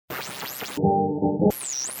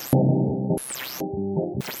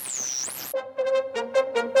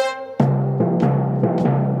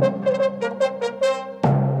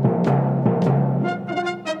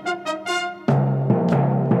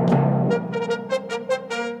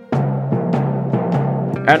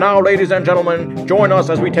And now, ladies and gentlemen, join us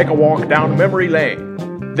as we take a walk down memory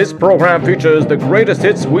lane. This program features the greatest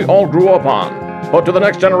hits we all grew up on. But to the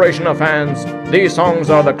next generation of fans, these songs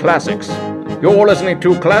are the classics. You're listening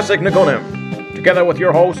to Classic Nigunim, together with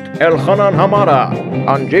your host, Elchanan Hamada,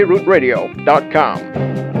 on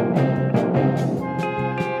jrootradio.com.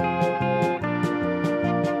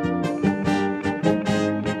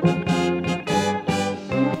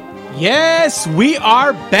 Yes, we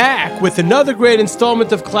are back with another great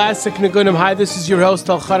installment of Classic Nigunim. Hi, this is your host,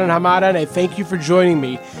 Elchanan Hamada, and I thank you for joining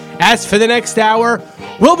me. As for the next hour,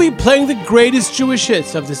 we'll be playing the greatest Jewish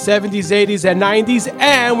hits of the 70s, 80s, and 90s,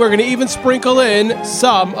 and we're going to even sprinkle in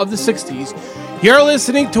some of the 60s. You're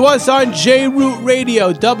listening to us on JRoot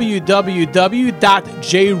Radio,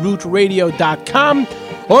 www.jrootradio.com,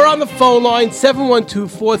 or on the phone line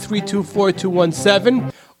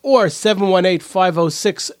 712-432-4217, or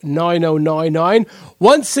 718-506-9099.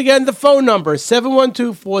 Once again, the phone number,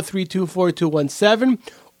 712-432-4217,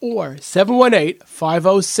 or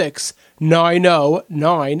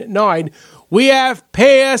 718-506-9099. We have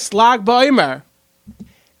passed Lag Baimer.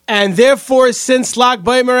 And therefore, since Lag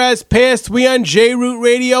Baimer has passed, we on JRoot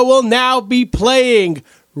Radio will now be playing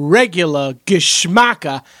regular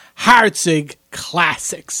Geschmacka Harzig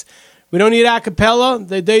classics. We don't need a cappella.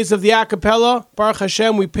 The days of the a cappella, Baruch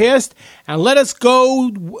Hashem, we passed. And let us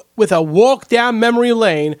go with a walk down memory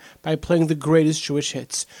lane by playing the greatest Jewish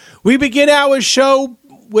hits. We begin our show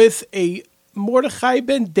with a Mordechai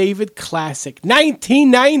Ben David classic.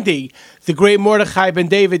 1990, the great Mordechai Ben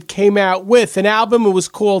David came out with an album. It was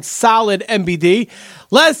called Solid MBD.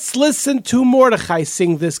 Let's listen to Mordechai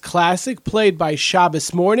sing this classic, played by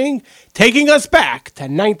Shabbos Morning, taking us back to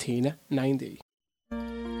 1990.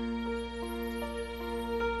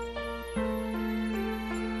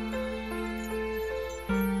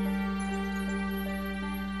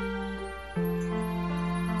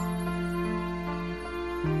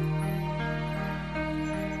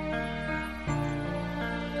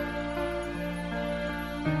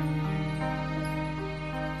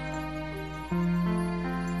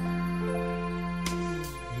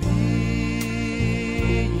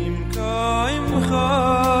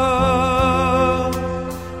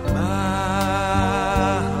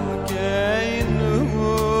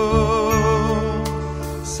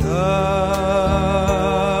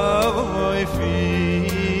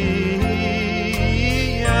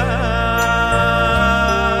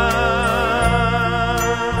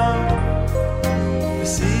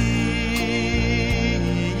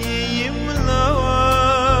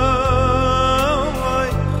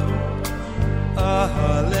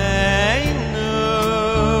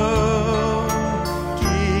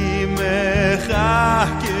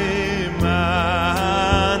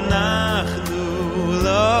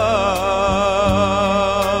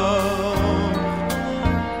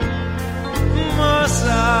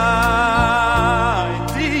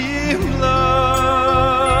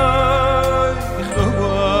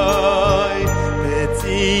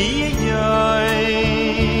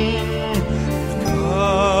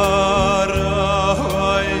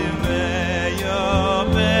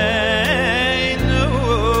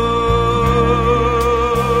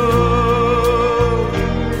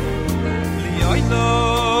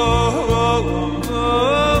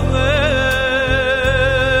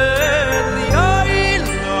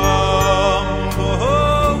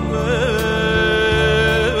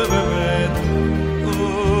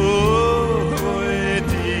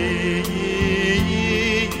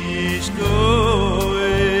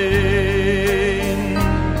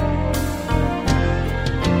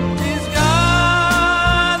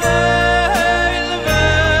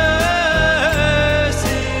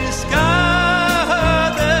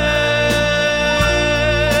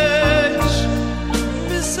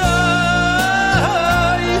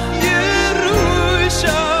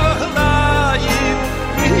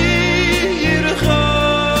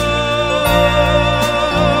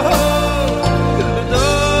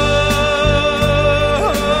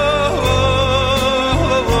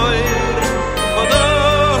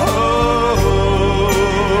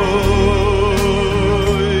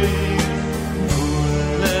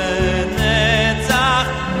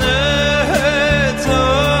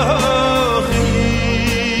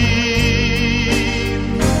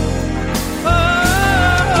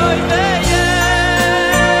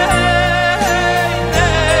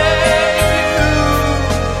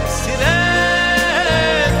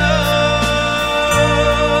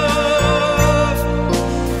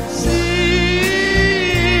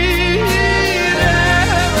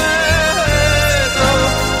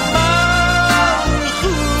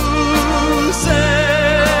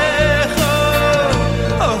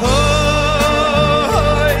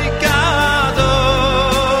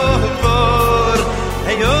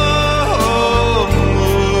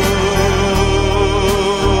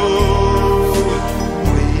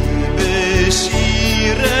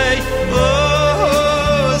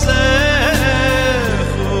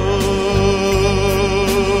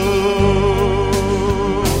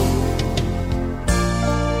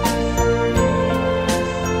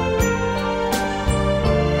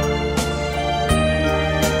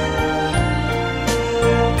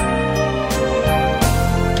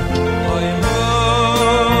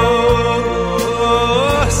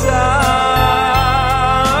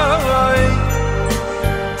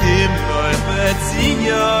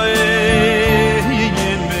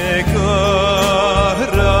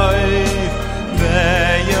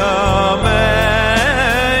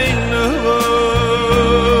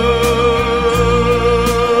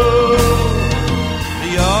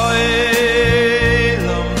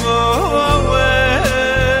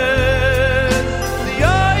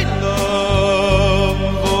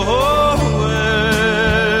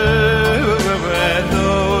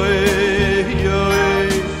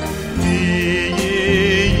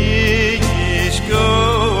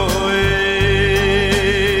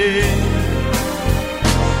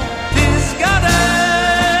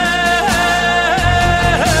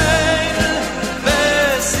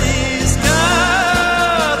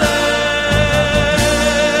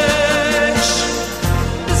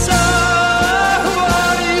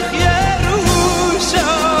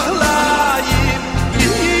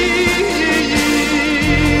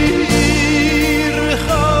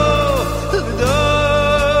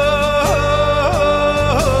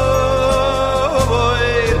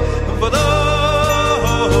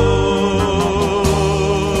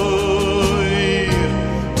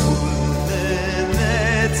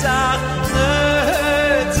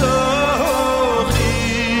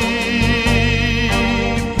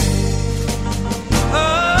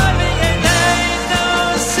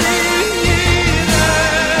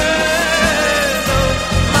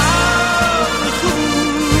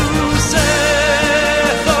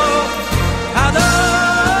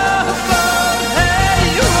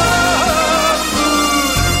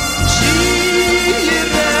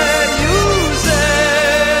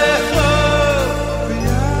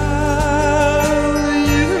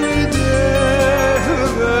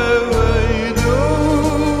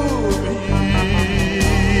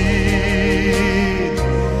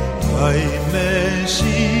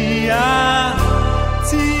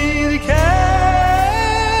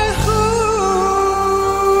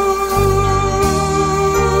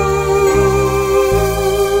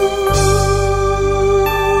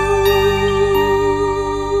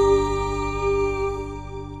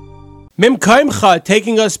 Mim Kaimcha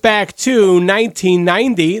taking us back to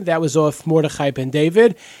 1990. That was off Mordechai Ben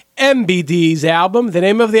David. MBD's album. The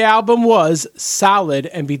name of the album was Solid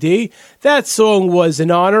MBD. That song was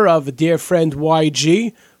in honor of a dear friend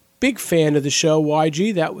YG. Big fan of the show,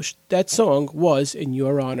 YG. That song was in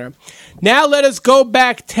your honor. Now let us go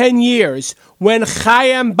back 10 years when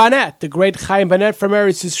Chaim Banet, the great Chaim Banet from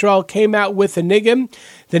Eretz Yisrael, came out with a niggin.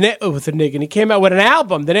 He came out with an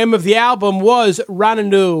album. The name of the album was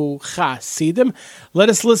Rananu Chasidim. Let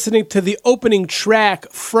us listen to the opening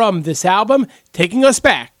track from this album, taking us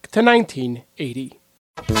back to 1980.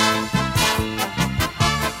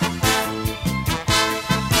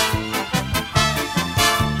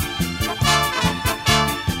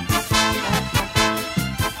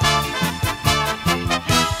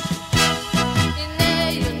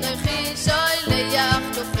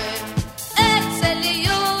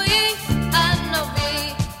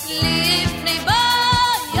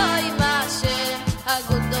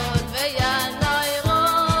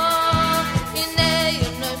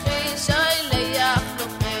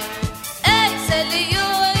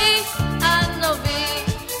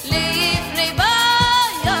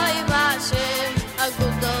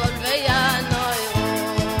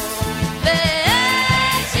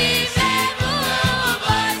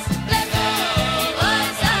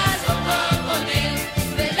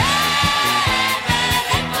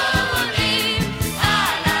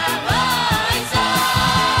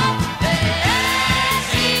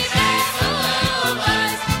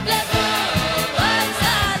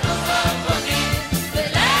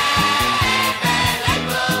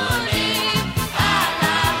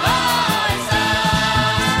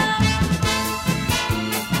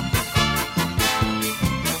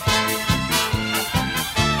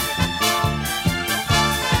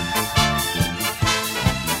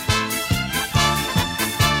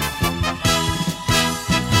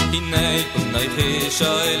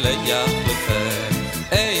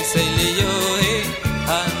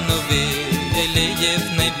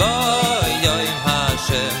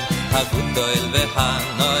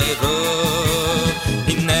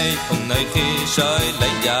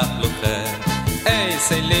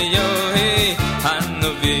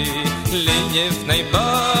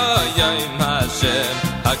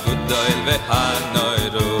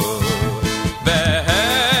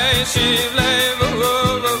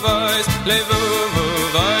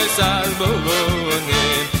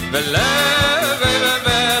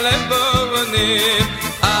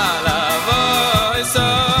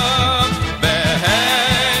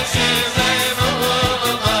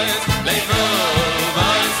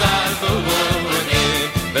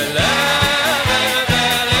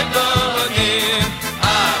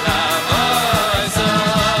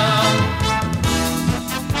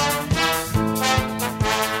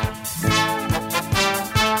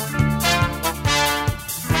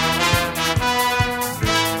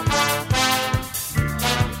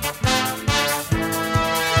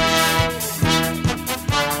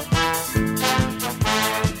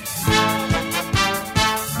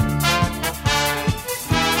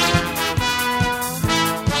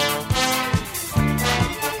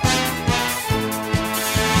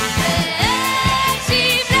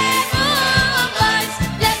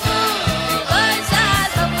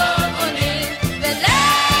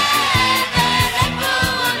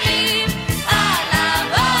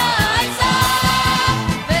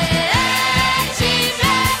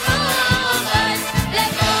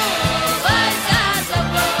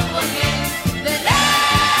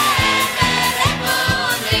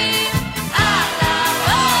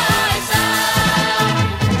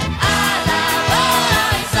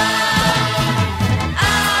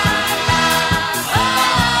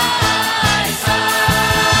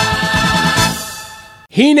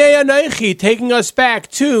 Hine Anoichi, taking us back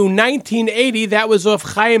to 1980. That was off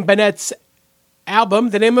Chaim Banet's album.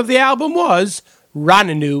 The name of the album was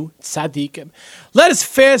Rananu Tzadikim. Let us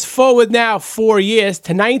fast forward now 4 years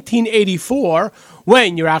to 1984,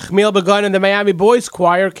 when Yerachmiel Begun and the Miami Boys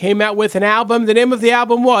Choir came out with an album. The name of the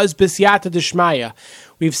album was B'Siyata D'Shmaya.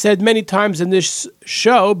 We've said many times in this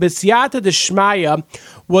show, B'Siyata D'Shmaya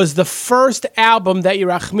was the first album that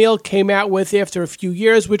Yerachmiel came out with after a few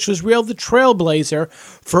years, which was real the trailblazer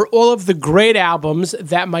for all of the great albums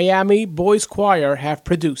that Miami Boys Choir have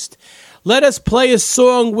produced. Let us play a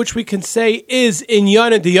song which we can say is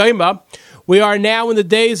Inyan D'Yoma. We are now in the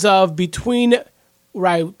days of between,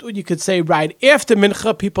 right, you could say right after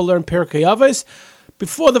Mincha, people learn Pirkei Avos.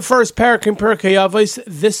 Before the first parak in Pirkei Avos,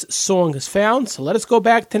 this song is found. So let us go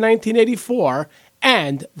back to 1984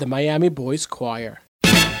 and the Miami Boys Choir.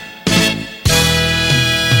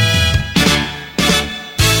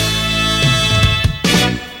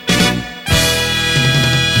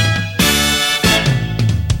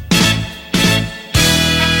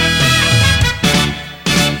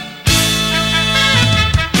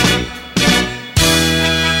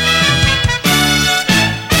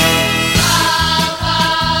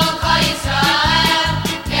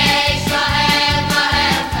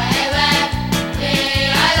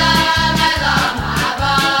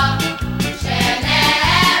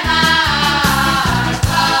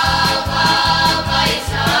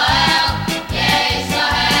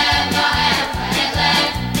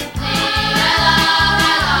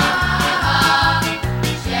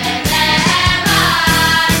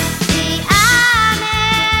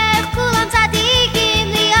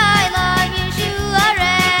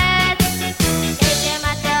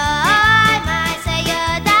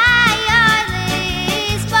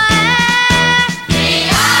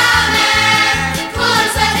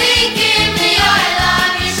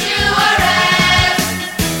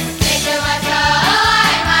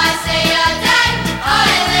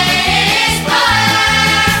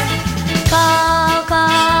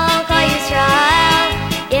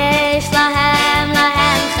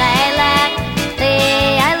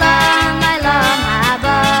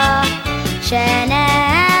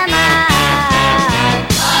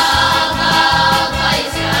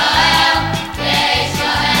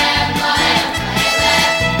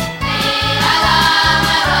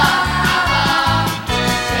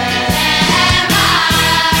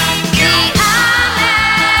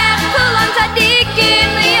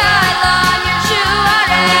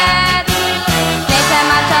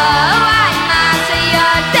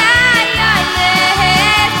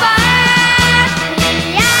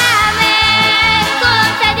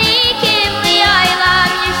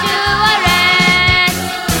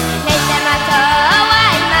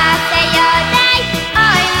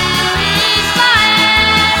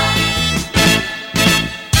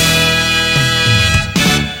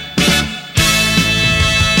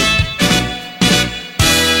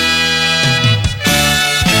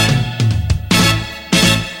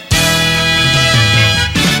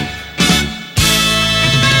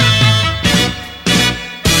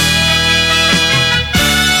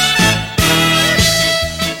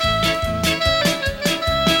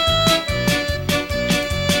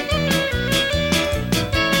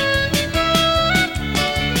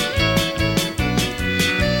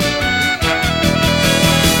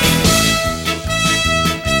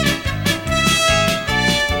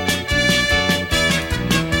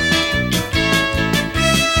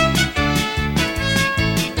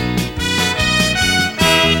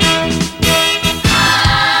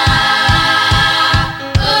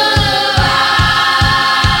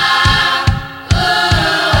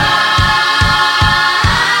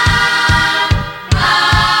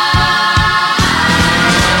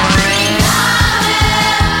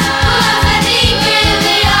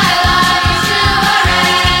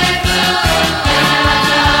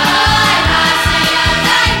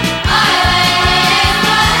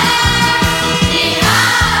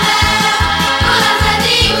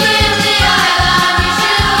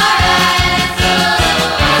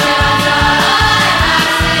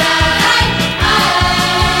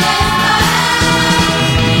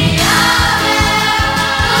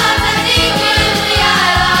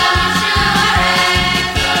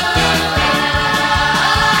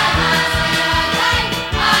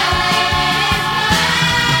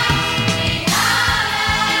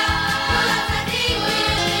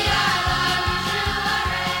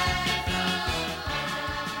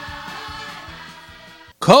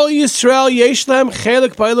 Kol Yisrael Yesh Lehem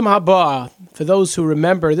Chelik B'Olam Haba. For those who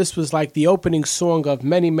remember, this was like the opening song of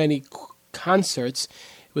many, many concerts.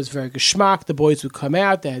 It was very geschmack. The boys would come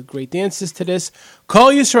out. They had great dances to this.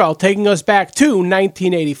 Kol Yisrael, taking us back to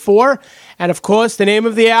 1984. And of course, the name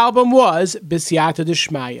of the album was B'Siyata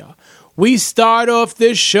D'Shmaya. We start off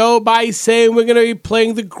this show by saying we're going to be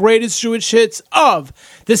playing the greatest Jewish hits of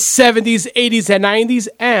the 70s, 80s, and 90s,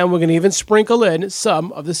 and we're going to even sprinkle in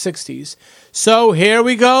some of the 60s. So here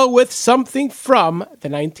we go with something from the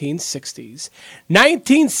 1960s.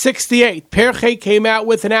 1968, Perche came out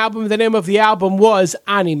with an album. The name of the album was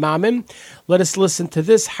Ani Mamin. Let us listen to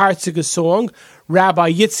this Hartziger song.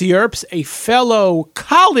 Rabbi Yitzi Earps, a fellow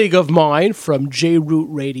colleague of mine from J-Root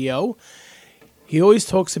Radio, he always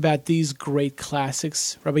talks about these great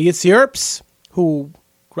classics. Rabbi Yitzi Earps, who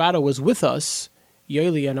Grotto was with us,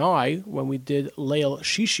 Yaeli and I, when we did Leil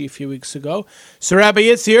Shishi a few weeks ago. So Rabbi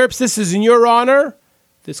Yitzi Earps, this is in your honor.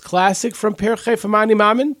 This classic from Perche from Ani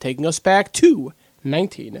Mamin, taking us back to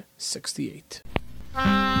 1968.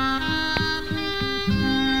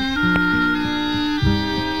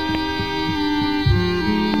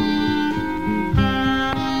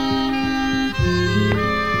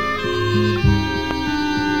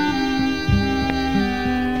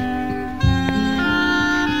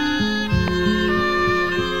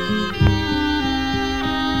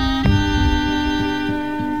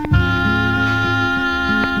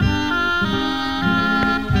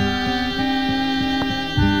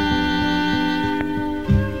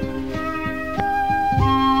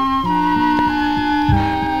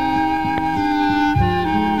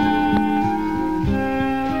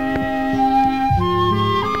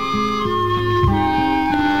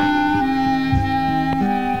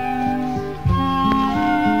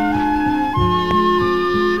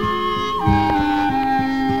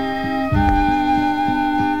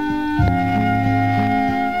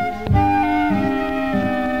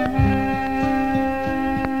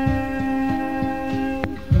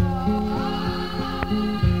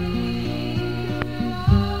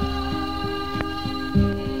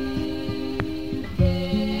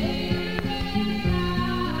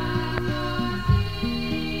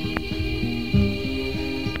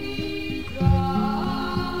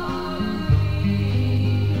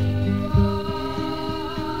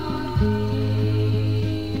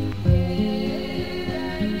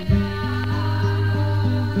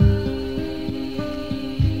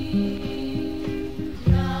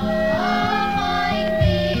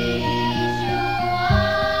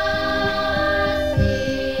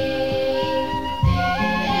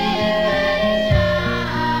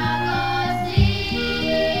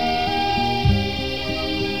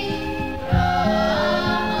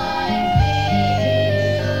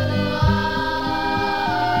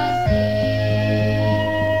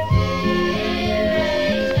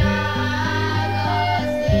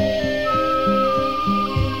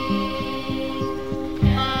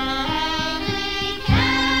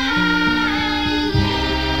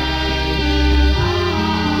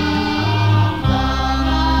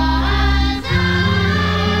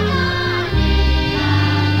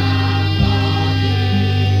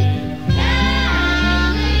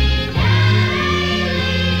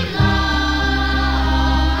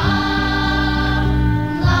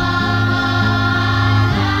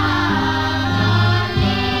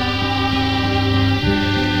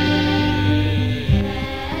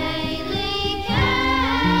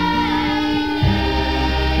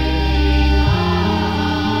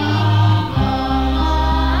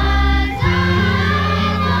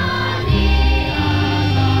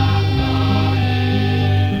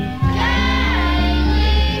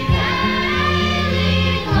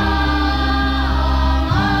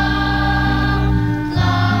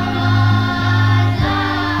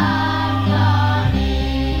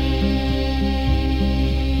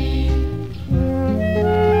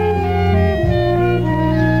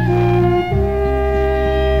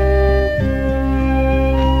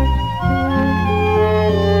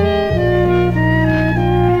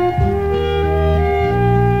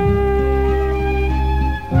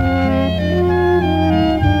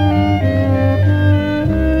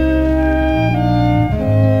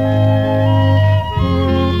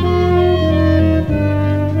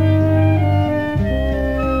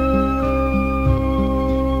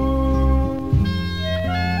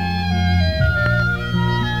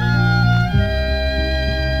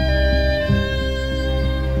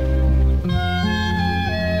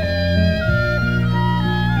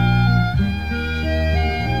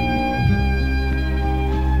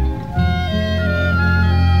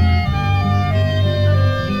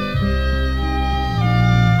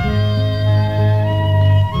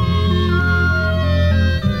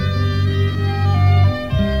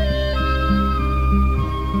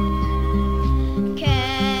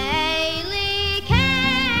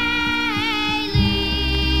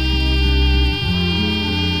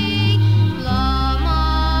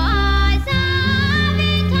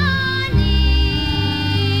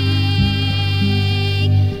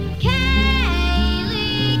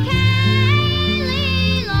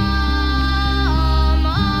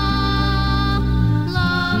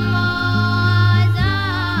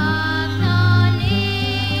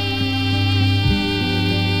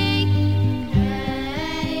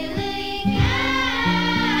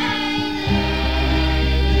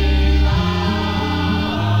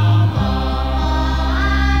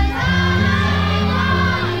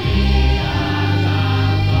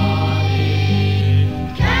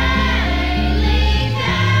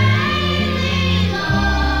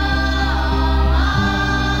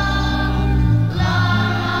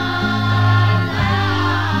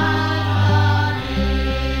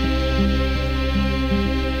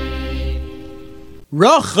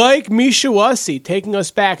 Rochaik Mishawasi, taking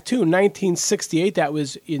us back to 1968. That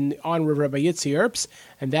was in honor of Rabbi Yitzi Erbs,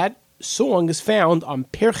 and that song is found on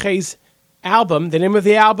Pirchei's album. The name of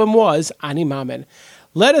the album was Ani Mamen.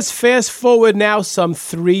 Let us fast forward now some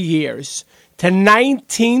 3 years to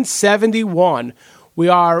 1971. We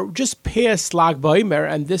are just past Lag BaOmer,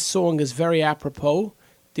 and this song is very apropos.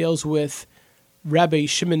 Deals with Rabbi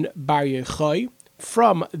Shimon Bar Yochai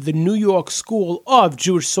from the New York School of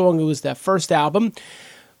Jewish Song. It was their first album.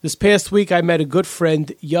 This past week, I met a good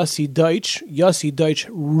friend, Yossi Deutsch. Yossi Deutsch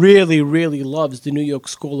really, really loves the New York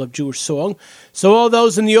School of Jewish Song. So all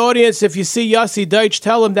those in the audience, if you see Yossi Deutsch,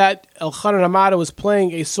 tell him that Elchanan Hamada was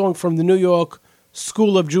playing a song from the New York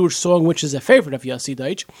School of Jewish Song, which is a favorite of Yossi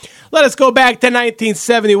Deutsch. Let us go back to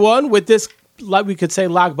 1971 with this, we could say,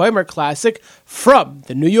 Lag BaOmer classic from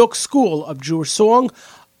the New York School of Jewish Song,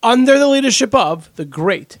 under the leadership of the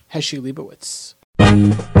great Heshi Leibowitz.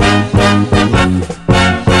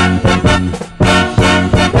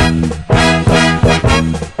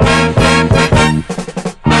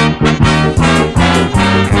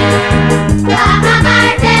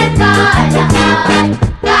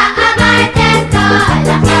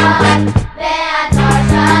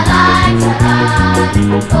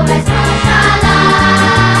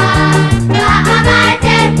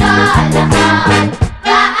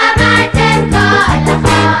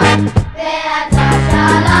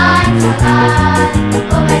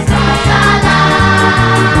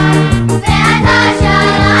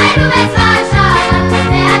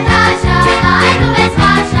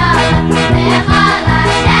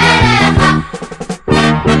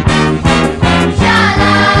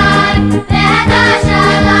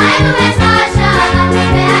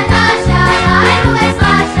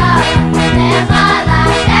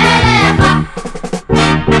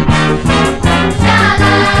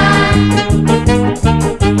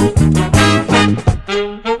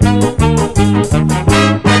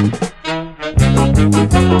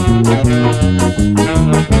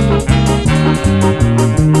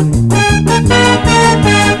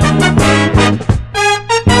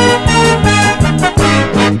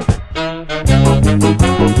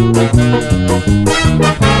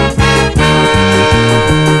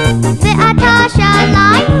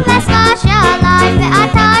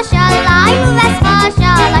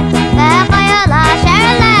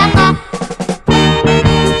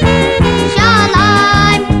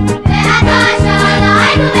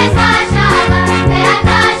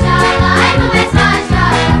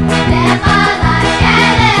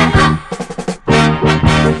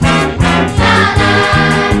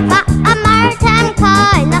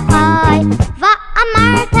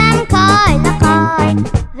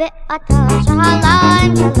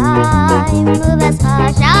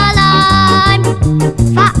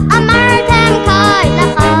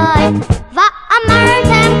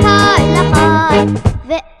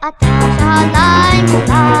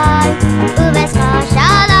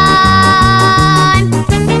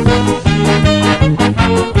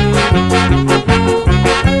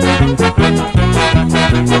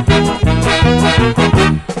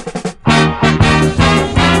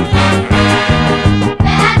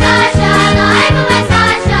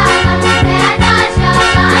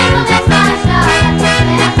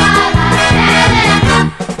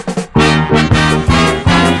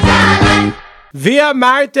 Via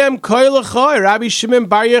Martem Koilachoi, Rabbi Shimon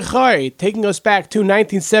Bar Yochai, taking us back to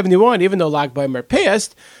 1971, even though Lag BaOmer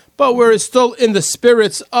passed, but we're still in the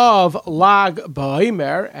spirits of Lag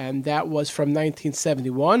BaOmer, and that was from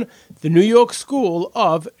 1971, the New York School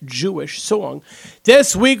of Jewish Song.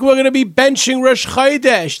 This week we're going to be benching Rosh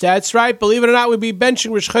Chodesh. That's right, believe it or not, we'll be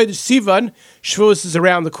benching Rosh Chodesh Sivan. Shavuos is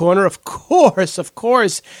around the corner, of course.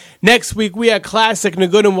 Next week we have Classic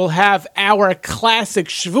Nagunim. We'll have our Classic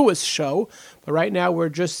Shavuos show. But right now, we're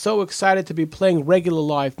just so excited to be playing regular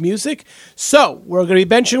live music. So, we're going to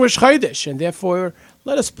be benching Rosh Chodesh, and therefore,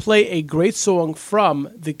 let us play a great song from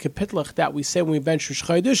the Kapitlach that we say when we bench Rosh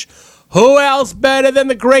Chodesh. Who else better than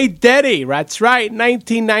the great Dedi? That's right,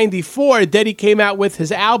 1994, Dedi came out with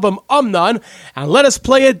his album, Amnon, and let us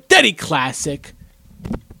play a Dedi classic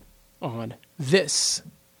on this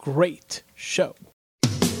great show.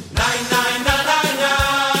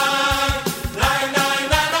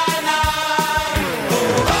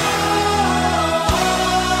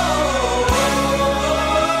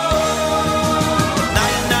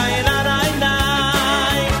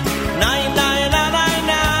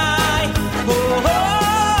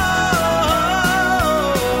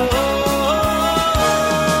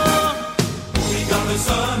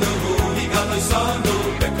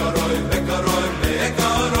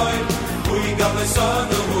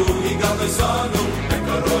 He got the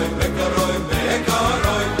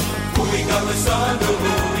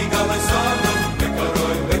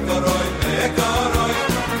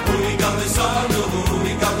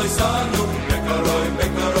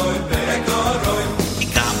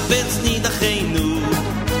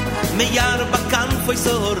foi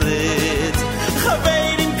soret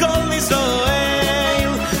Chaveir in kol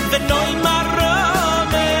Israel Venoi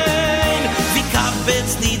maromen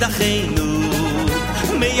Vikabetz nidachenu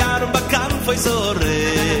Meyar bakan foi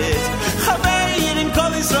soret Chaveir in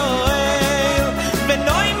kol Israel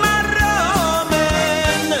Venoi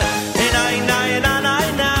maromen Enai nai nai nai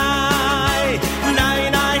nai nai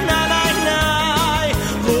nai nai nai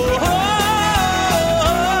oh oh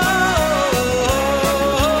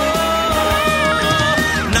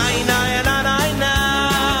nai nai nai nai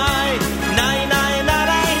nai nai nai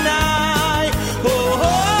nai nai oh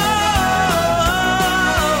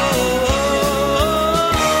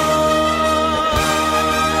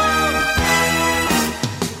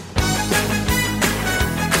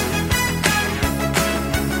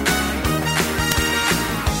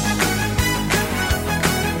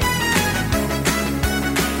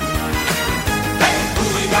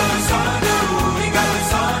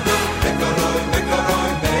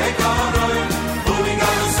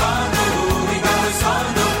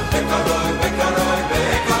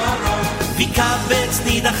Vikabetz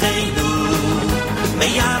nidachenu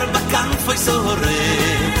Meyar bakan foi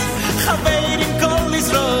soret Chaveir in kol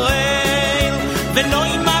Israel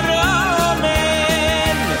Venoi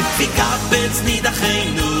maromen Vikabetz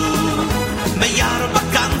nidachenu Meyar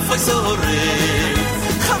bakan foi soret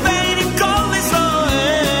Chaveir in kol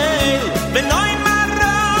Israel Venoi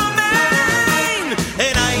maromen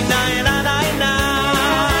Enai nai nai nai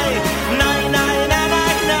nai nai nai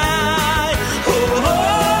nai nai oh oh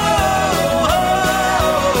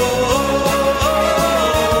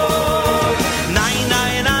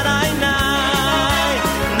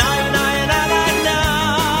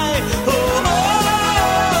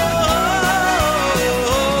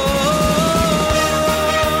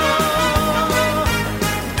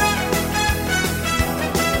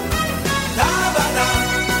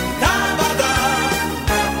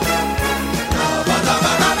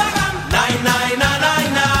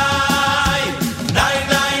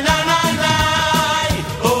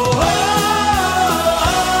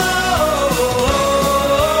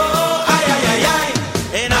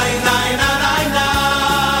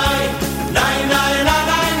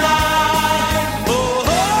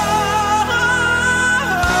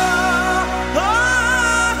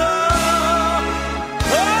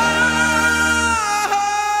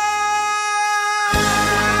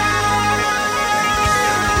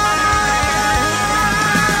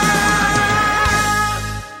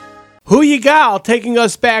Who You Gal, taking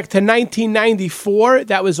us back to 1994.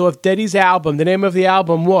 That was off Deddy's album. The name of the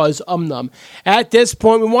album was Num. At this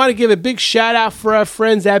point, we want to give a big shout out for our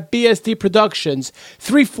friends at BSD Productions.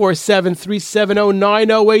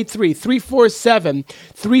 347-370-9083.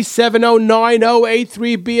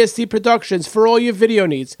 347-370-9083 BSD Productions for all your video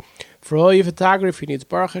needs. For all your photography needs.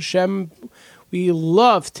 Baruch Hashem, we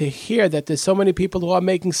love to hear that there's so many people who are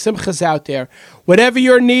making simchas out there. Whatever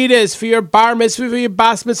your need is, for your bar mitzvah, for your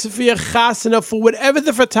bas mitzvah, for your chasana, for whatever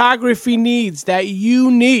the photography needs that you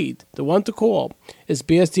need, the one to call is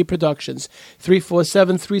BSD Productions.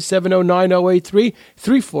 347-370-9083.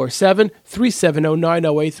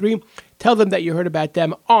 347-370-9083. Tell them that you heard about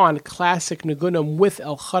them on Classic Nagunim with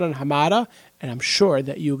Elchanan Hamada, and I'm sure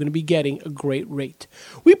that you're going to be getting a great rate.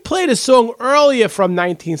 We played a song earlier from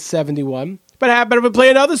 1971. But how about if we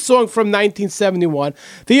play another song from 1971?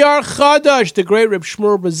 The Ar Chadash, the great Reb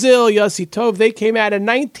Shmuel Brazil, Yossi Tov, they came out in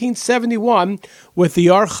 1971 with the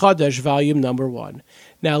Ar Chadash, volume number 1.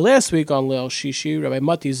 Now, last week on Leil Shishi, Rabbi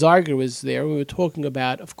Mati Zarger was there. We were talking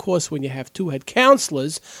about, of course, when you have two head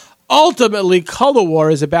counselors, ultimately color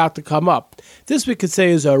war is about to come up. This we could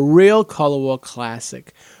say is a real color war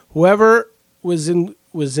classic. Whoever was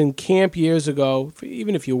in camp years ago,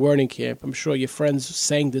 even if you weren't in camp, I'm sure your friends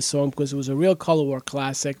sang this song because it was a real color war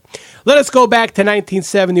classic. Let us go back to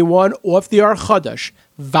 1971 off the Ar Chadash,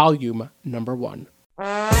 volume number 1.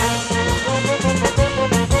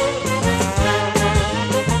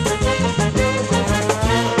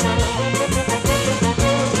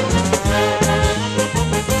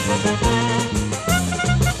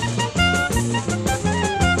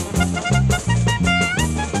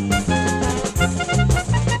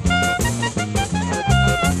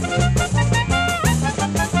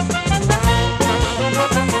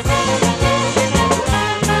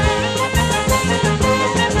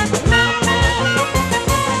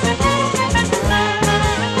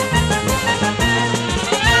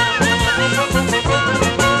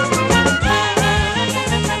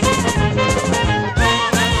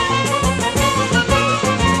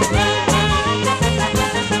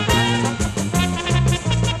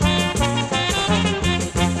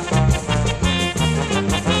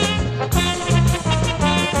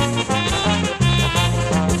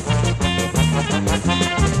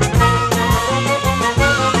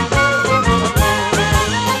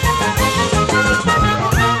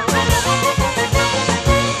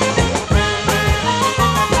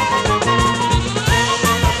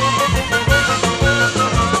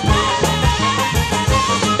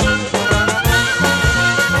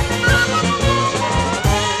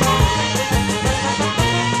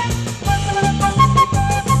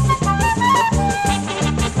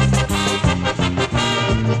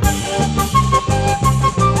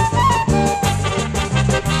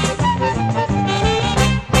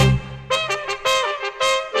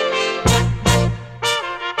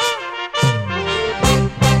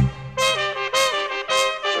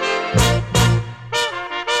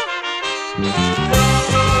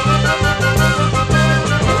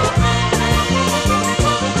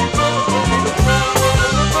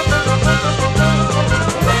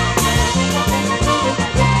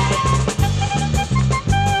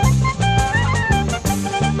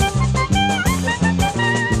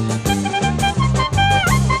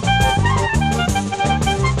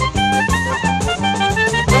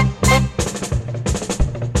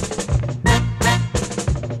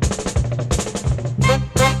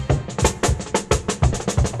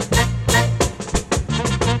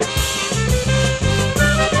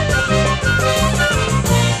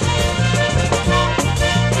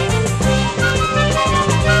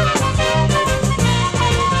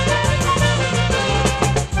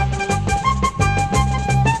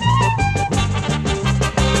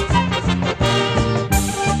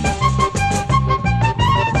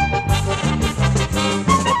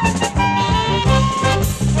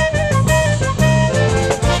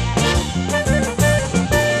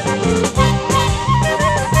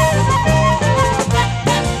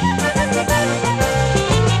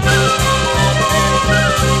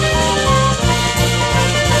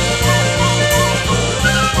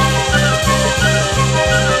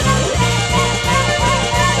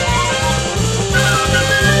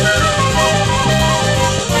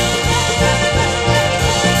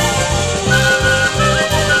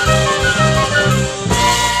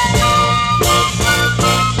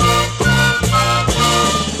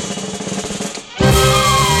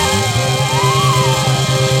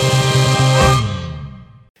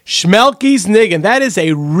 Shmelky's Niggin. That is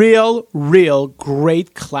a real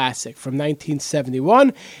great classic from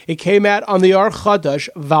 1971. It came out on the Ar Chadash,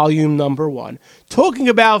 volume number 1. Talking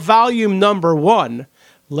about volume number 1,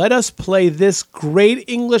 let us play this great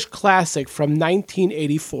English classic from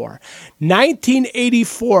 1984.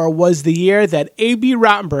 1984 was the year that A.B.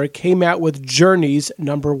 Rottenberg came out with Journeys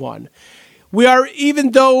number 1. We are,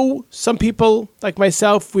 even though some people, like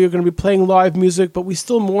myself, we are going to be playing live music, but we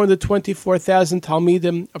still mourn the 24,000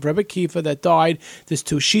 Talmidim of Rebbe Kiva that died. There's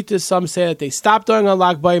two shittas. Some say that they stopped dying on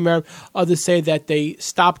Lag Baimer. Others say that they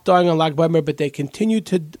stopped dying on Lag Baimer, but they continued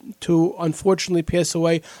to unfortunately pass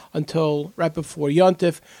away until right before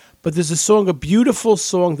Yontif. But there's a beautiful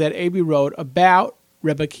song that A.B. wrote about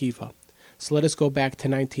Rebbe Kiva. So let us go back to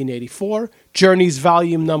 1984, Journeys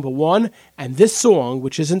volume number 1, and this song,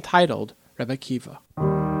 which is entitled Rebbe Kiva.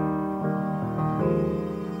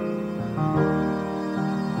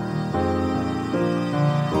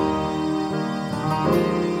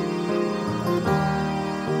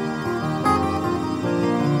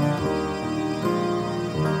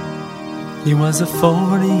 He was a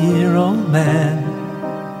 40-year-old man.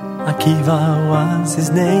 Akiva was his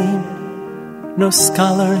name. No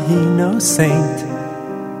scholar, he no saint,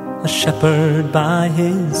 a shepherd by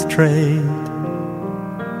his trade.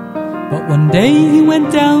 But one day he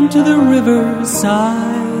went down to the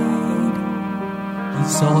riverside. He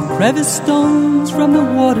saw crevice stones from the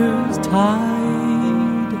water's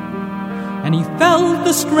tide, and he felt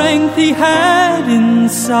the strength he had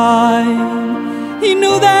inside. He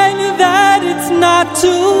knew then that it's not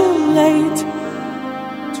too late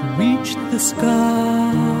to reach the sky.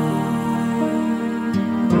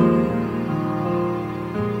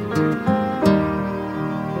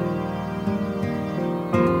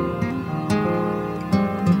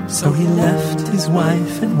 So he left his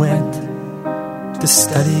wife and went to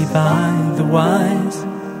study by the wise,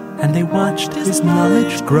 and they watched his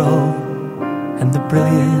knowledge grow and the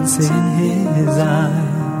brilliance in his eyes.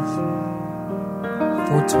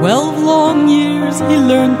 For 12 long years he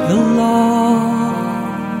learned the law,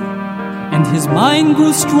 and his mind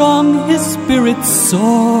grew strong, his spirit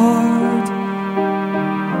soared.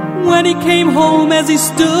 When he came home, as he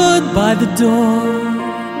stood by the door,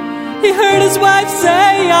 he heard his wife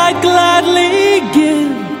say, I'd gladly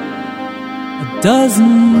give a dozen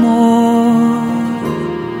more.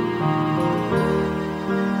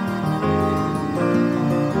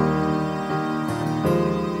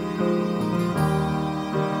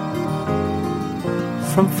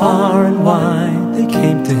 From far and wide they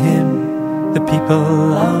came to him, the people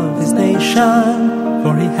of his nation,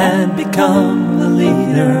 for he had become the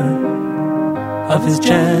leader of his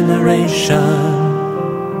generation.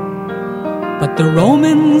 But the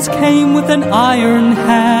Romans came with an iron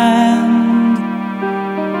hand,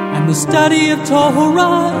 and the study of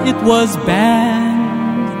Torah, it was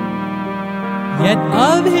banned. Yet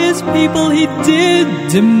of his people he did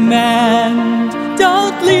demand,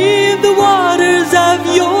 don't leave the waters of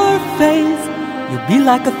your faith, you'll be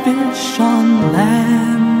like a fish on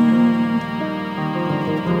land.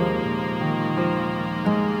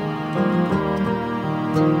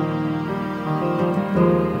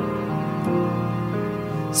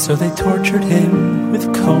 So they tortured him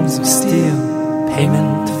with combs of steel,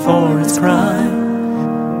 payment for his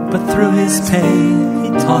crime. But through his pain he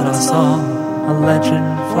taught us all a legend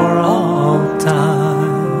for all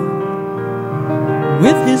time.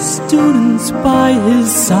 With his students by his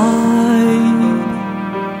side,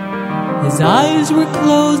 his eyes were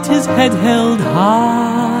closed, his head held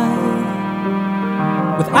high.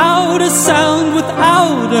 Without a sound,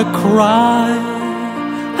 without a cry,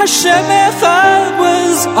 Hashem Echad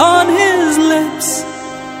was on his lips.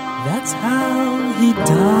 That's how he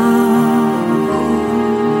died.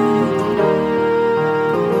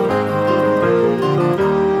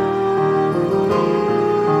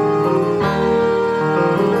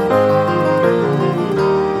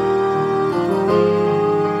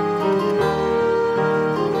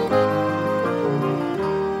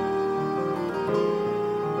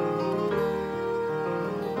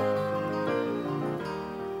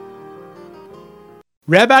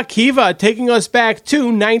 Rebbe Akiva taking us back to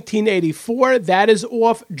 1984. That is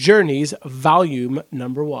off Journeys, volume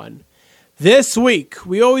number 1. This week,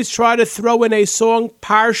 we always try to throw in a song,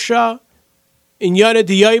 Parsha, in Yana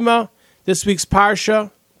D'Yoma. This week's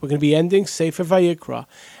Parsha, we're going to be ending Sefer Vayikra.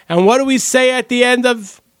 And what do we say at the end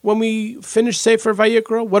of when we finish Sefer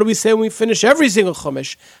Vayikra? What do we say when we finish every single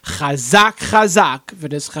Chumash? Chazak, Chazak,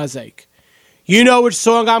 V'nis Chazek. You know which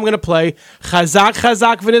song I'm going to play. Chazak,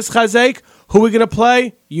 Chazak, V'nis Chazek. Who are we going to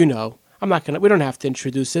play? You know. We don't have to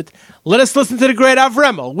introduce it. Let us listen to the great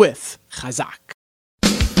Avremel with Chazak.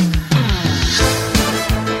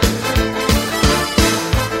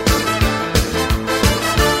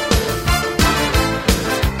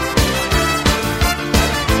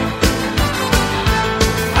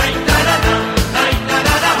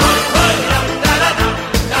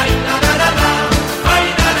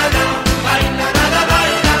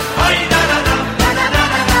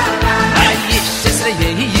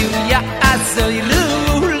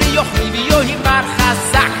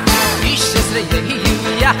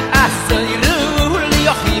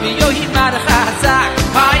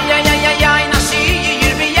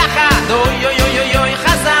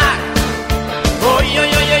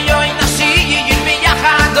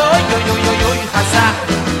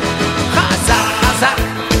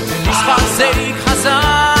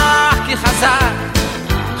 חזק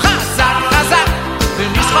חזק חזק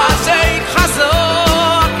ונשחק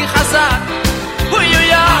חזק כי חזק אוי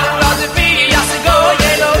אוי אוי בי יסגו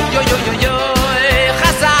ילו יו יו יו יו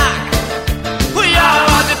חזק אוי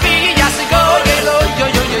אוי בי יסגו ילו יו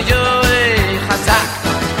יו יו יו חזק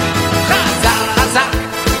חזק חזק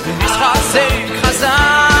ונשחק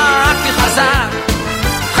חזק כי חזק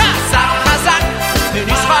חזק חזק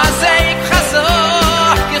ונשחק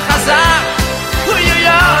חזק כי חזק אוי אוי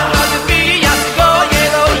אוי בי יסגו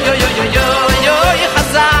ילו יו יו יו יו יו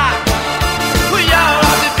חזק אוי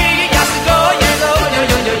אוי בי יסגו ילו יו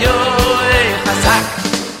יו יו יו חזק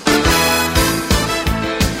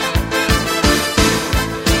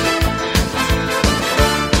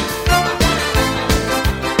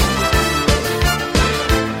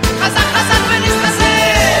חזק חזק ונשחק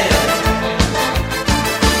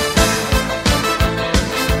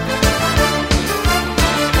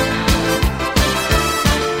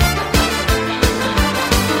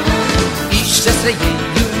איש עשרה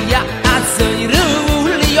יהיה הזוירו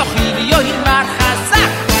ליוכי ויוהי מר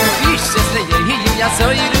חזק איש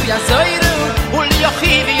עשרה יהיה הזוירו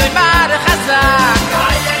וליוכי ויוהי מר חזק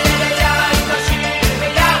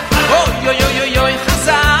אוי אוי אוי אוי אוי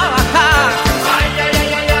חזק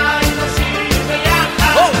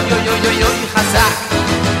אוי אוי אוי אוי אוי חזק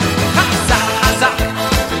חזק חזק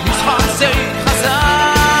ונשחק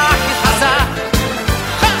חזק חזק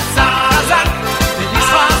חזק חזק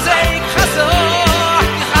ונשחק חזק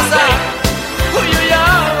חזק אוי אוי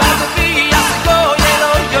אוי בי יסגו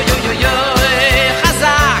ילו יו יו יו יו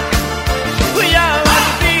חזק אוי אוי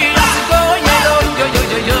בי יסגו ילו יו יו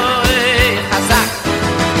יו יו חזק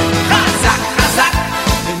חזק חזק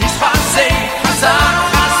ונשחק חזק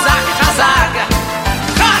חזק חזק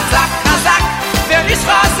חזק חזק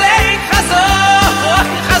ונשחק חזק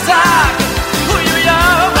חזק אוי אוי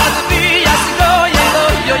אוי בי יסגו ילו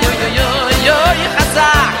יו יו יו יו יו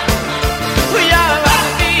חזק אוי אוי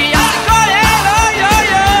בי יסגו ילו יו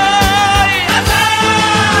יו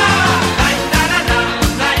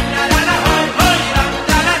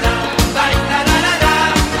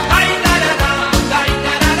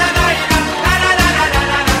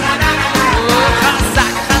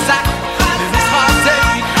חזק חזק ונשחק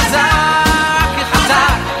חזק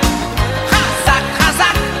חזק חזק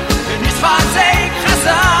חזק ונשחק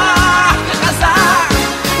חזק חזק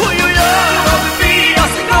אוי אוי אוי בי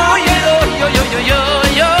יסגו ילו יו יו יו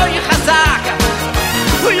יו יו חזק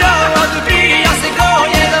אוי אוי בי יסגו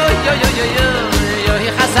ילו יו יו יו יו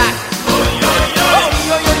יו חזק אוי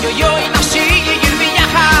אוי אוי אוי נפשי יהיה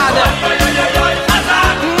ביחד אוי אוי אוי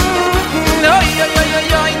חזק אוי אוי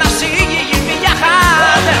אוי אוי נפשי יהיה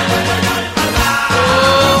ביחד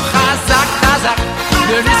חזק חזק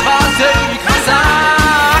ונשחק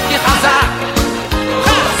חזק חזק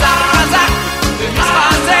חזק חזק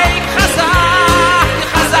ונשחק חזק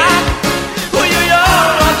חזק אוי אוי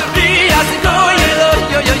אוי בי יסגו ילו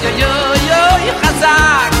יו יו יו יו יו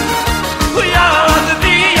חזק אוי אוי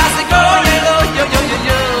בי יסגו ילו יו יו יו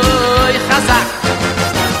יו חזק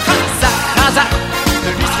חזק חזק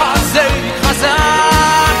ונשחק חזק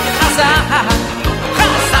חזק חזק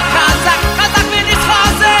חזק חזק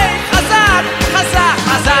ונשחק חזק חזק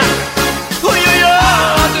חזק אוי אוי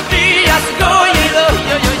אוי בי יסגו ילו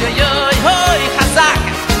יו יו יו יו חזק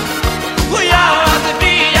אוי אוי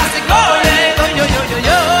בי יסגו ילו יו יו יו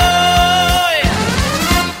יו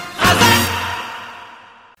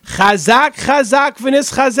Chazak, Chazak,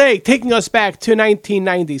 V'nis Chazek, taking us back to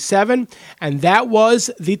 1997, and that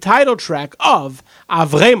was the title track of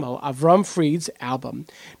Avremel, Avram Fried's album.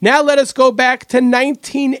 Now let us go back to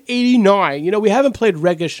 1989. You know, we haven't played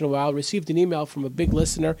Regesh in a while. Received an email from a big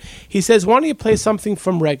listener. He says, why don't you play something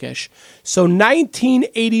from Regesh? So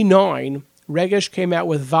 1989, Regesh came out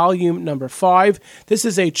with volume number 5. This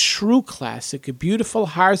is a true classic, a beautiful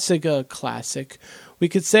Harsiga classic. We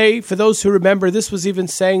could say, for those who remember, this was even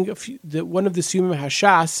sang one of the Siyumim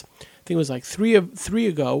Hashas, I think it was like three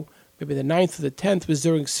ago, maybe the 9th or the 10th was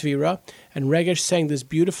during Sfira, and Regesh sang this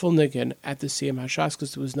beautiful niggin at the Siyum Hashas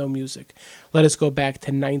because there was no music. Let us go back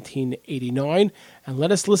to 1989, and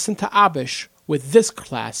let us listen to Abish with this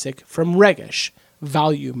classic from Regesh,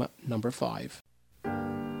 volume number 5.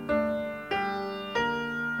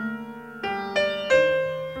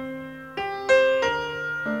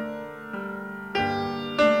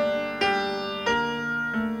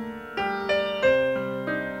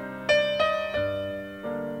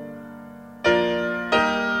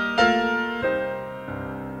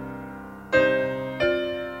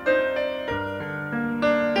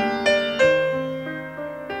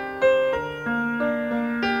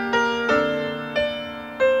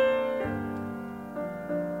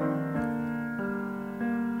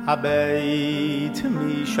 הבית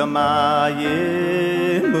משמיים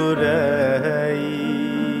מוראי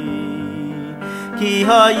כי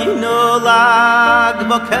היינו לג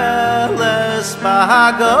בקלס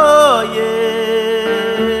בהגויים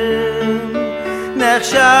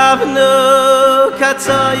נחשבנו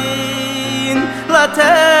קצוין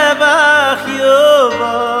לטבח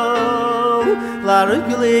יובל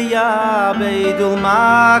לרגליה בידול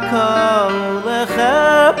מקו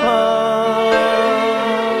לחפה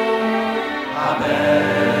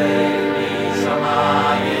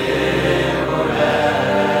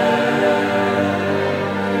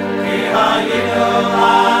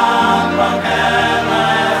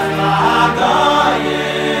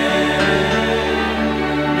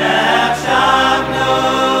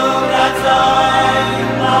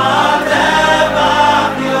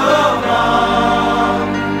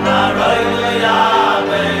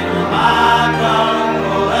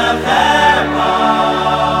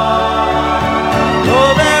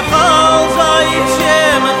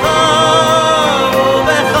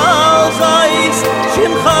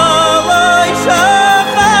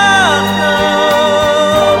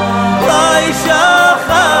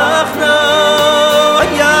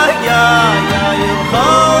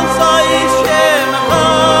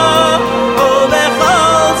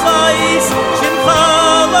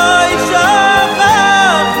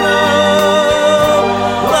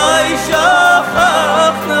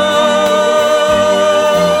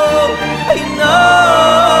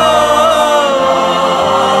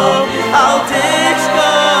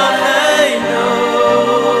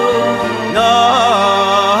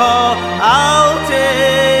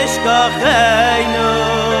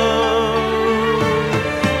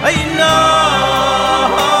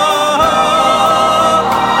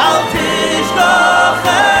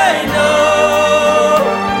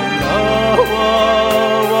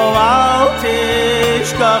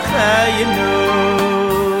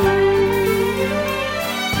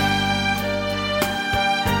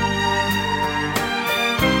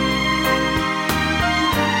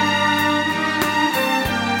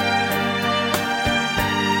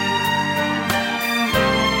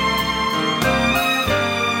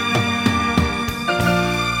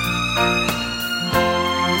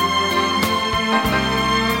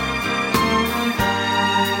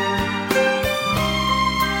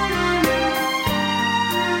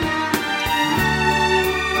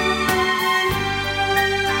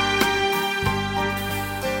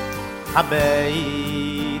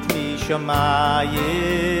הבית משמיים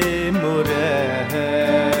מוראי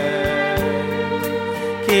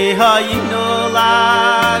כי היינו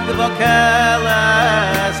לג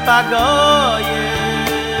בקלס בגויים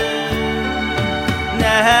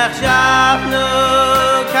נחשבנו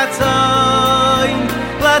קצוין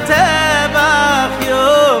לטבח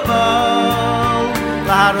יובל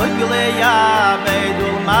לרגליה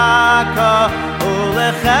בידול מקו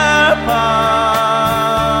ולחרפה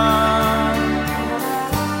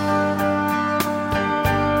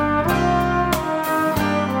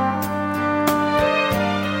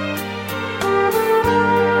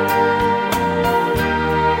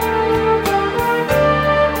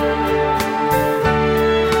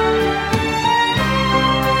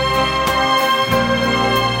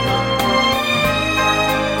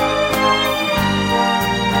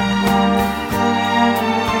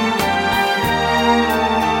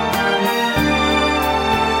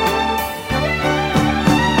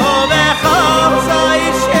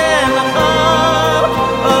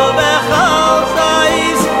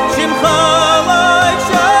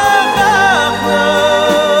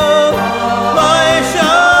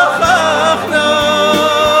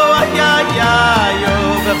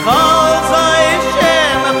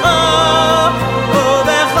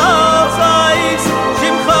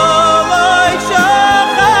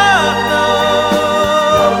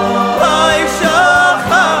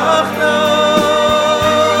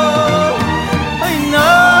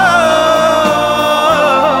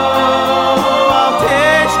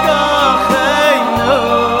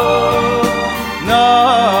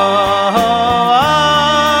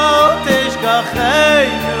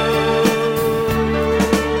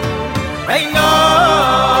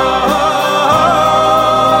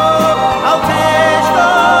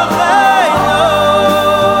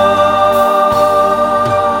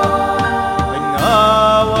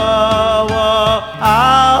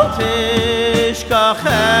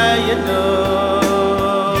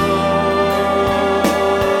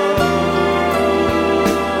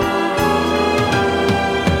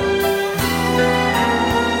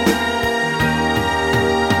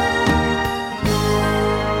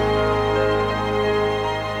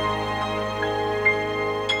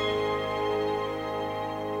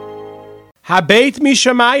Habeit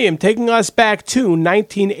Mishamayim, taking us back to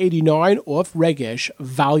 1989 off Regesh,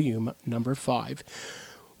 volume number 5.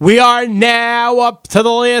 We are now up to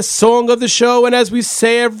the last song of the show, and as we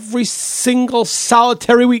say every single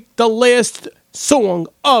solitary week, the last song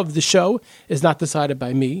of the show is not decided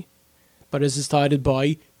by me, but is decided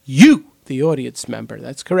by you, the audience member.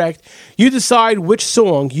 That's correct. You decide which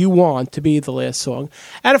song you want to be the last song.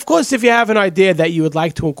 And of course, if you have an idea that you would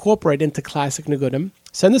like to incorporate into Classic Nigunim,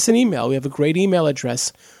 send us an email. We have a great email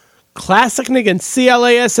address, classicnigun,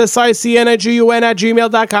 CLASSICNIGUN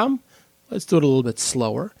 @gmail.com. Let's do it a little bit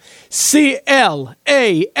slower.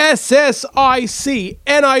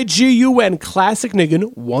 CLASSICNIGUN, Classic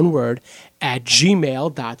Niggun, one word,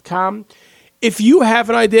 @gmail.com. If you have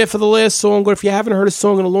an idea for the last song, or if you haven't heard a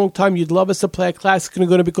song in a long time, you'd love us to play a Classic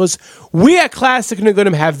Nigunim, because we at Classic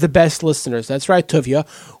Nigunim have the best listeners. That's right, Tuvia.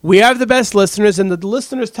 We have the best listeners, and the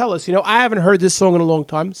listeners tell us, I haven't heard this song in a long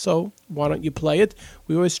time, so why don't you play it?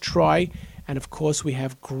 We always try, and of course, we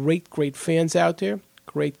have great, great fans out there.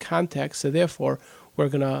 Great context, so therefore we're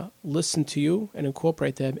going to listen to you and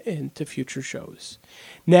incorporate them into future shows.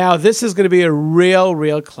 Now, this is going to be a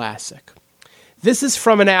real classic. This is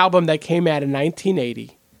from an album that came out in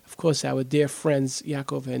 1980. Of course, our dear friends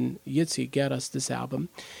Yaakov and Yitzi got us this album.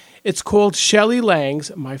 It's called Shelley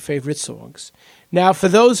Lang's My Favorite Songs. Now, for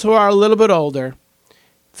those who are a little bit older,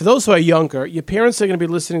 for those who are younger, your parents are going to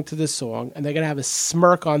be listening to this song, and they're going to have a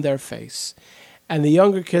smirk on their face. And the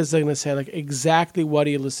younger kids are going to say, exactly what are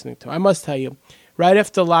you listening to? I must tell you, right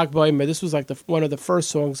after Lag BaOmer, this was one of the first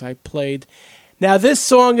songs I played. Now, this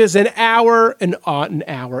song is in honor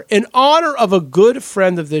of a good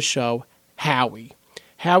friend of this show, Howie.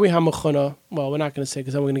 Howie Hamachuna, well, we're not going to say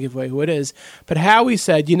because I'm going to give away who it is, but Howie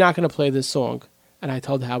said, you're not going to play this song. And I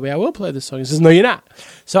told Howie, I will play this song. He says, no, you're not.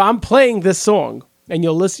 So I'm playing this song. And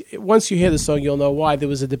you'll listen. Once you hear the song, you'll know why there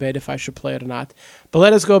was a debate if I should play it or not. But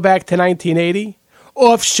let us go back to 1980.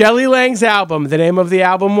 Off Shelley Lang's album. The name of the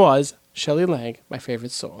album was Shelley Lang, My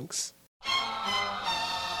Favorite Songs.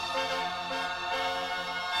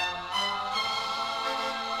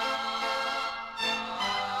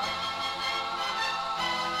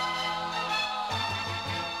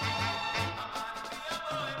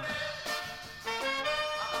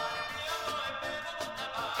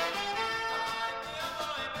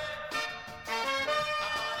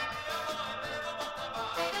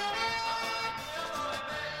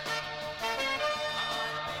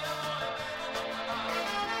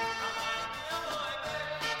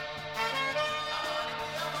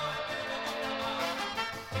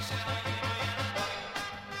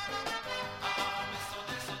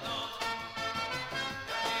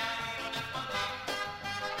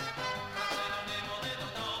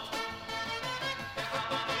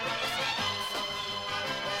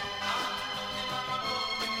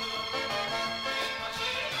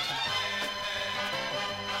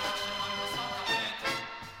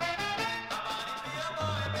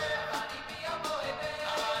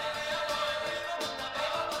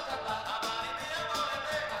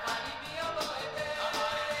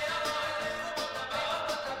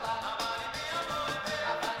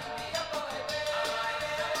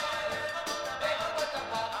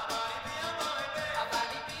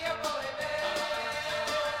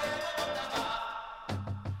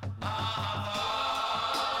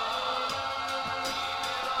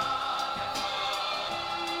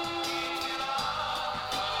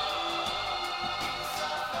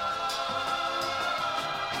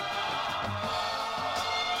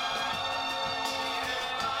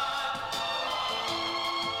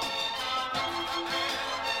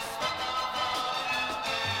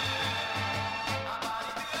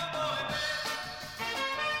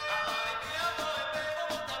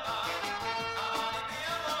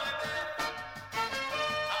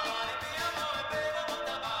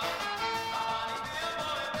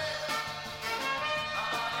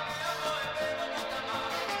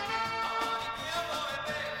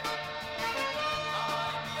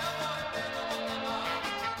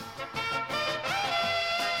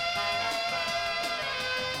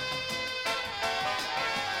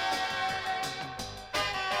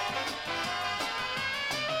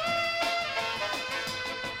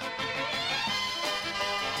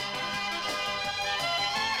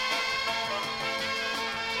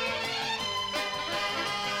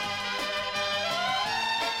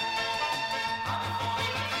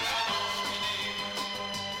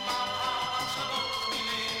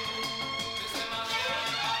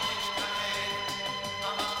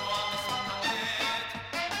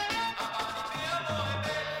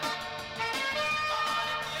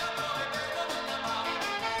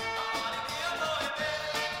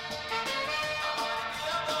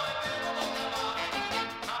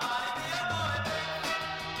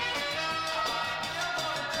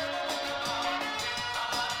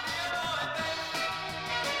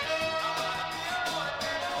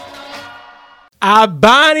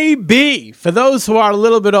 Bonnie B. For those who are a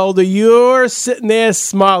little bit older, you're sitting there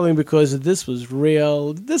smiling because this was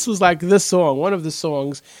real. This was like this song, one of the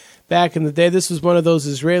songs back in the day. This was one of those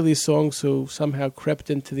Israeli songs who somehow crept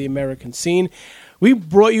into the American scene. We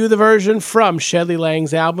brought you the version from Shelley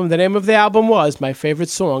Lang's album. The name of the album was My Favorite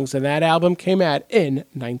Songs, and that album came out in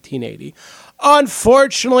 1980.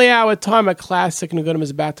 Unfortunately, our time at Classic Nigunim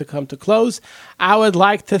is about to come to close. I would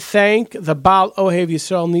like to thank the Baal Ohev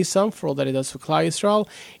Yisrael Nisam for all that he does for Klal Yisrael,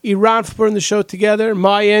 Iran for putting the show together,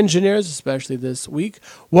 my engineers, especially this week,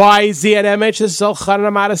 YZ and MH. This is Elchanan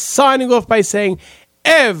Hamada signing off by saying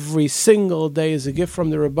every single day is a gift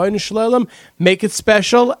from the Rebbeinu Shalom. Make it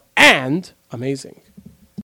special and amazing.